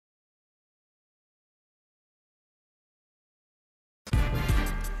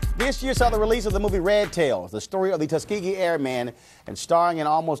This year saw the release of the movie Red Tails, the story of the Tuskegee Airman, and starring an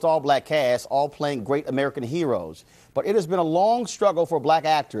almost all-black cast, all playing great American heroes. But it has been a long struggle for black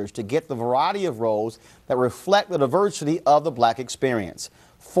actors to get the variety of roles that reflect the diversity of the black experience.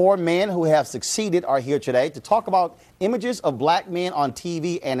 Four men who have succeeded are here today to talk about images of black men on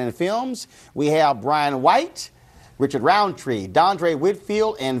TV and in films. We have Brian White, Richard Roundtree, Dondre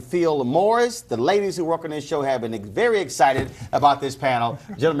Whitfield, and Phil Morris. The ladies who work on this show have been very excited about this panel.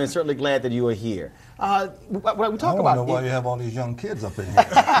 Gentlemen, certainly glad that you are here. What we talk about? I don't know why you have all these young kids up in here.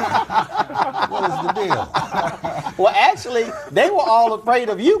 What is the deal? Well, actually, they were all afraid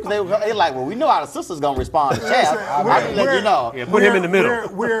of you because they were like, well, we know how the sister's going to respond to Chad. I can let you know. Yeah, put him in the middle.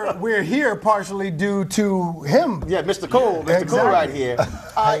 We're here partially due to him. Yeah, Mr. Cool, Mr. Cool right here.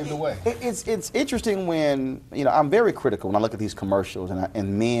 Paved the way. It's interesting when, you know, I'm very critical when I look at these commercials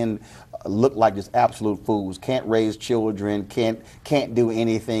and men look like just absolute fools, can't raise children, can't do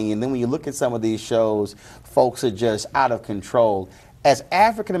anything. And then when you look at some of these shows, folks are just out of control. As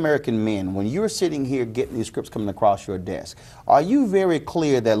African-American men, when you're sitting here getting these scripts coming across your desk, are you very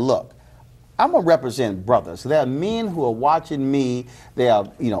clear that, look, I'm going to represent brothers. There are men who are watching me. There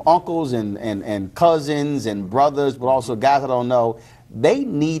are, you know, uncles and cousins and brothers, but also guys I don't know. They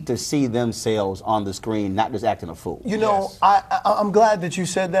need to see themselves on the screen, not just acting a fool. You know, yes. I'm glad that you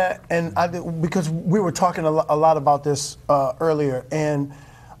said that, and because we were talking a lot about this earlier. And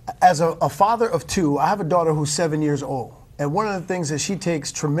as a father of two, I have a daughter who's 7 years old. And one of the things that she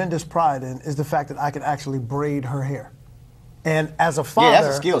takes tremendous pride in is the fact that I can actually braid her hair. And as a father, yeah,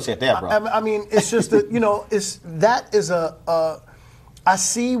 that's a skill set there, bro. I mean, it's just that, you know, I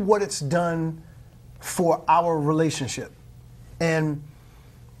see what it's done for our relationship. And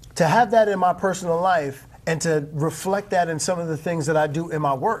to have that in my personal life and to reflect that in some of the things that I do in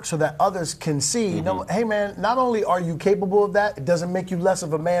my work so that others can see, you know, hey man, not only are you capable of that, it doesn't make you less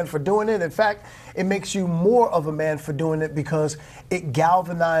of a man for doing it. In fact, it makes you more of a man for doing it because it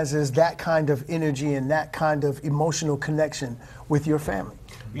galvanizes that kind of energy and that kind of emotional connection with your family.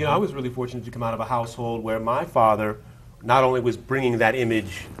 You know, I was really fortunate to come out of a household where my father not only was bringing that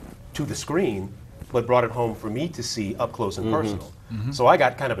image to the screen, but brought it home for me to see up close and personal. So I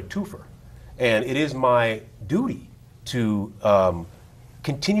got kind of a twofer. And it is my duty to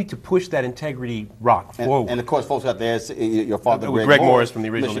continue to push that integrity rock forward. And of course, folks out there, your father, Greg Morris from the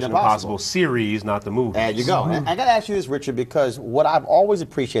original Mission Impossible series, not the movie. There you go. And I got to ask you this, Richard, because what I've always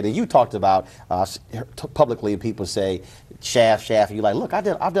appreciated, you talked about publicly, people say, Shaft, and you're like, look,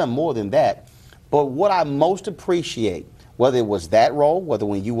 I've done more than that. But what I most appreciate, whether it was that role, whether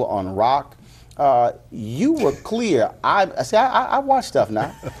when you were on Rock, you were clear. I watch stuff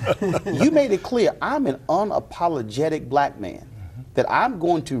now. You made it clear, I'm an unapologetic black man, that I'm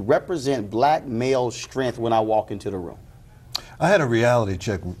going to represent black male strength when I walk into the room. I had a reality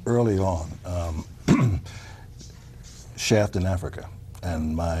check early on, Shaft in Africa,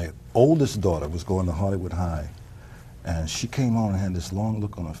 and my oldest daughter was going to Hollywood High, and she came on and had this long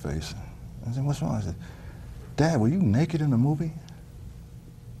look on her face. I said, what's wrong? I said, Dad, were you naked in the movie?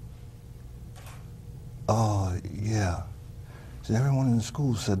 Oh, yeah. So everyone in the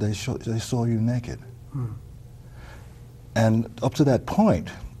school said they saw you naked. And up to that point,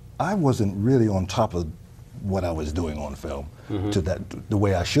 I wasn't really on top of what I was doing on film to the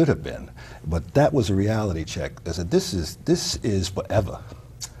way I should have been. But that was a reality check. I said, this is forever.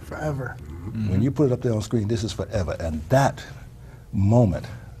 Forever. When you put it up there on screen, this is forever. And that moment,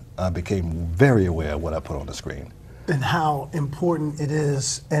 I became very aware of what I put on the screen. And how important it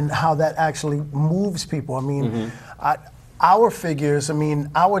is and how that actually moves people. I mean, our figures, I mean,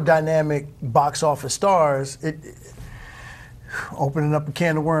 our dynamic box office stars, opening up a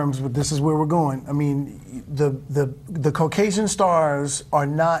can of worms, but this is where we're going. I mean, the Caucasian stars are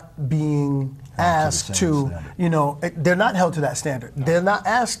not being asked to, you know, they're not held to that standard. No. They're not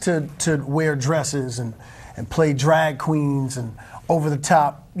asked to wear dresses and play drag queens and over the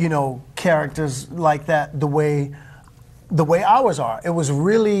top, you know, characters like that the way ours are. It was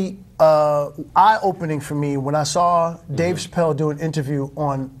really eye-opening for me when I saw Dave Chappelle do an interview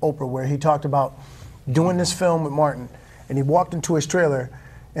on Oprah where he talked about doing this film with Martin, and he walked into his trailer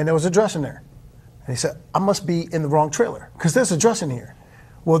and there was a dress in there. And he said, I must be in the wrong trailer because there's a dress in here.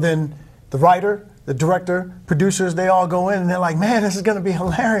 Well, then the writer, the director, producers, they all go in and they're like, man, this is going to be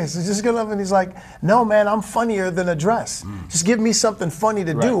hilarious. It's just gonna, and he's like, no, man, I'm funnier than a dress. Just give me something funny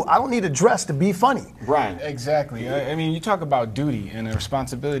to do. I don't need a dress to be funny. Right. Exactly. I mean, you talk about duty and a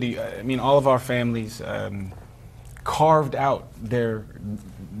responsibility. I mean, all of our families carved out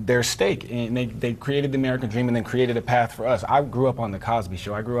their stake, and they created the American dream and then created a path for us. I grew up on the Cosby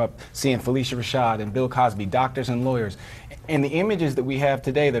Show. I grew up seeing Felicia Rashad and Bill Cosby, doctors and lawyers, and the images that we have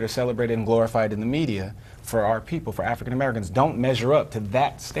today that are celebrated and glorified in the media for our people, for African Americans, don't measure up to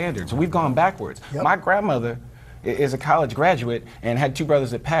that standard. So we've gone backwards. Yep. My grandmother is a college graduate and had 2 brothers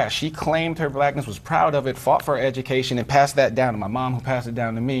that passed. She claimed her blackness, was proud of it, fought for her education, and passed that down to my mom, who passed it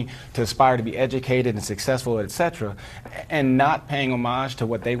down to me, to aspire to be educated and successful, etc. And not paying homage to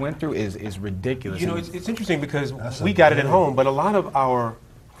what they went through is ridiculous. You know, it's interesting because we got it at home, but a lot of our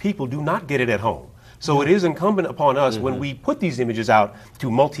people do not get it at home. So it is incumbent upon us when we put these images out to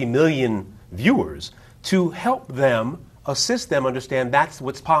multi-million viewers to help them, assist them understand that's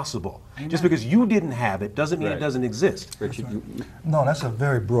what's possible. Just because you didn't have it doesn't mean it doesn't exist. No, that's a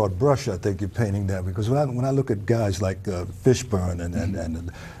very broad brush, I think, you're painting there, because when I look at guys like Fishburne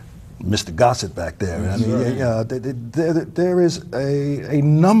and Mr. Gossett back there, I mean, there is a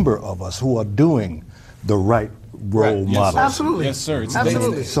number of us who are doing the right role models. Absolutely. Yes, sir.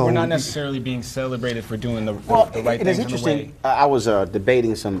 Absolutely. So we're not necessarily being celebrated for doing the right it is things in the interesting. way. I was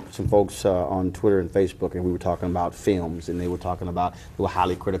debating some folks on Twitter and Facebook, and we were talking about films, and they were talking about, they were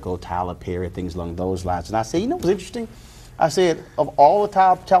highly critical, Tyler Perry, things along those lines. And I said, you know what's interesting? I said, of all the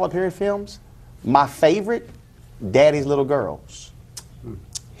Tyler Perry films, my favorite, Daddy's Little Girls.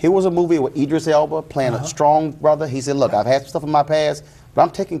 Here was a movie with Idris Elba playing a strong brother. He said, look, I've had some stuff in my past, but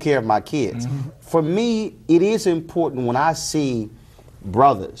I'm taking care of my kids. For me, it is important when I see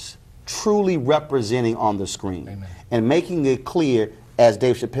brothers truly representing on the screen and making it clear, as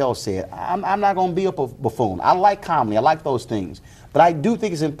Dave Chappelle said, I'm not going to be a buffoon. I like comedy. I like those things. But I do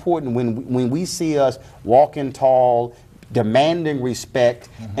think it's important when we see us walking tall, demanding respect,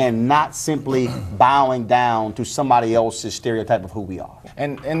 and not simply bowing down to somebody else's stereotype of who we are.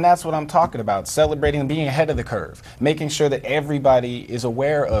 And that's what I'm talking about, celebrating and being ahead of the curve, making sure that everybody is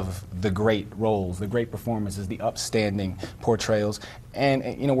aware of the great roles, the great performances, the upstanding portrayals, and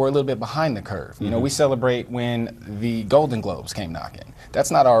you know, we're a little bit behind the curve. You know, we celebrate when the Golden Globes came knocking.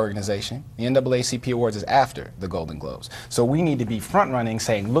 That's not our organization. The NAACP Awards is after the Golden Globes. So we need to be front-running,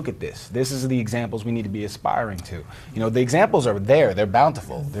 saying, look at this. This is the examples we need to be aspiring to. You know, the examples are there. They're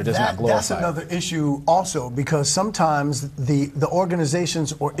bountiful. They're just not glorified. That's another issue also, because sometimes the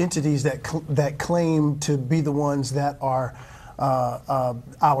organizations or entities that claim to be the ones that are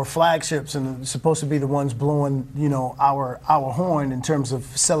our flagships and supposed to be the ones blowing, you know, our horn in terms of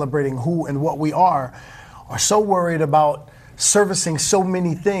celebrating who and what we are so worried about servicing so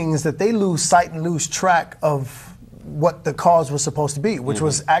many things that they lose sight and lose track of what the cause was supposed to be, which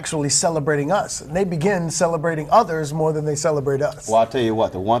was actually celebrating us. And they begin celebrating others more than they celebrate us. Well, I'll tell you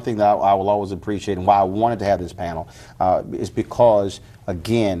what, the one thing that I will always appreciate and why I wanted to have this panel is because,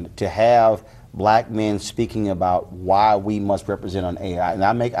 again, to have black men speaking about why we must represent on AI. And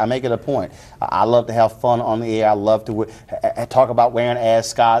I make it a point. I love to have fun on the air. I love to talk about wearing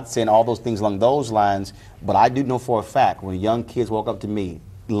ascots and all those things along those lines. But I do know for a fact when young kids walk up to me,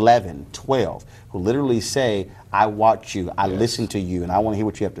 11, 12, who literally say, I watch you, I listen to you, and I want to hear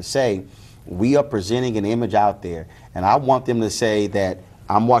what you have to say, we are presenting an image out there. And I want them to say that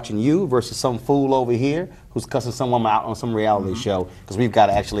I'm watching you versus some fool over here who's cussing someone out on some reality show, because we've got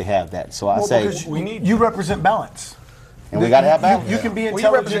to actually have that. So I say, you represent balance. and we got to have balance. You can be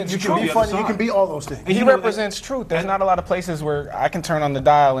intelligent, you can be funny, you can be all those things. He represents truth. There's not a lot of places where I can turn on the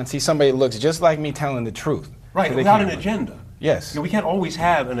dial and see somebody that looks just like me telling the truth. Right, without an agenda. Yes. You know, we can't always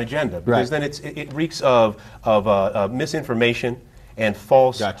have an agenda, because then it reeks of misinformation and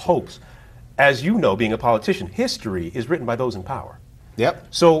false hopes. As you know, being a politician, history is written by those in power. Yep.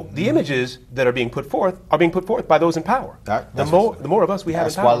 So the images that are being put forth by those in power. The more of us we have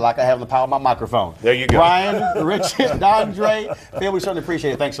in power. That's why, like I have the power of my microphone. There you go. Brian, Richard, Dondre, Phil, we certainly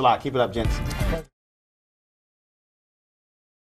appreciate it. Thanks a lot. Keep it up, gents.